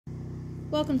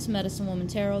Welcome to Medicine Woman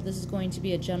Tarot. This is going to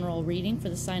be a general reading for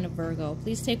the sign of Virgo.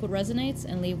 Please take what resonates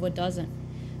and leave what doesn't.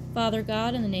 Father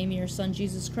God, in the name of your Son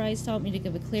Jesus Christ, help me to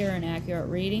give a clear and accurate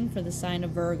reading for the sign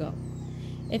of Virgo.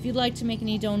 If you'd like to make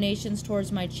any donations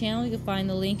towards my channel, you can find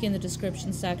the link in the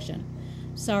description section.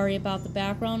 Sorry about the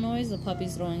background noise, the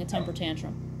puppy's throwing a temper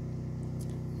tantrum.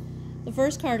 The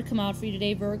first card to come out for you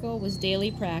today, Virgo, was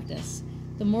Daily Practice.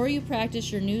 The more you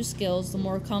practice your new skills, the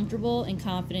more comfortable and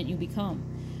confident you become.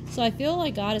 So I feel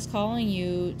like God is calling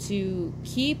you to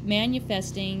keep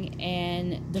manifesting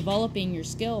and developing your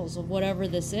skills of whatever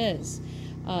this is.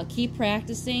 Keep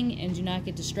practicing and do not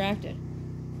get distracted.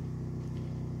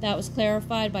 That was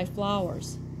clarified by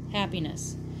flowers,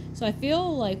 happiness. So I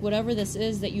feel like whatever this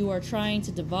is that you are trying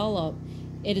to develop,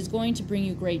 it is going to bring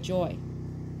you great joy.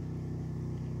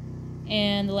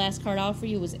 And the last card out for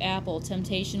you was Apple,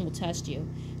 temptation will test you.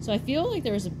 So I feel like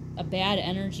there's a bad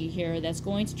energy here that's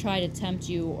going to try to tempt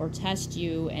you or test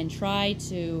you and try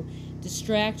to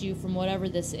distract you from whatever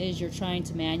this is you're trying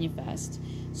to manifest.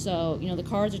 So, the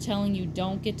cards are telling you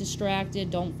don't get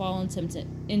distracted, don't fall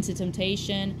into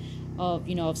temptation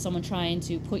of someone trying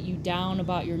to put you down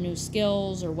about your new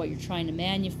skills or what you're trying to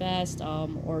manifest,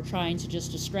 or trying to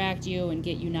just distract you and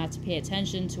get you not to pay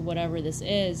attention to whatever this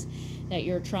is that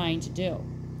you're trying to do.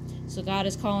 So God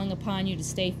is calling upon you to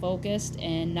stay focused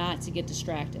and not to get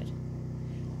distracted.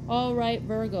 All right,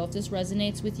 Virgo, if this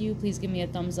resonates with you, please give me a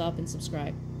thumbs up and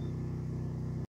subscribe.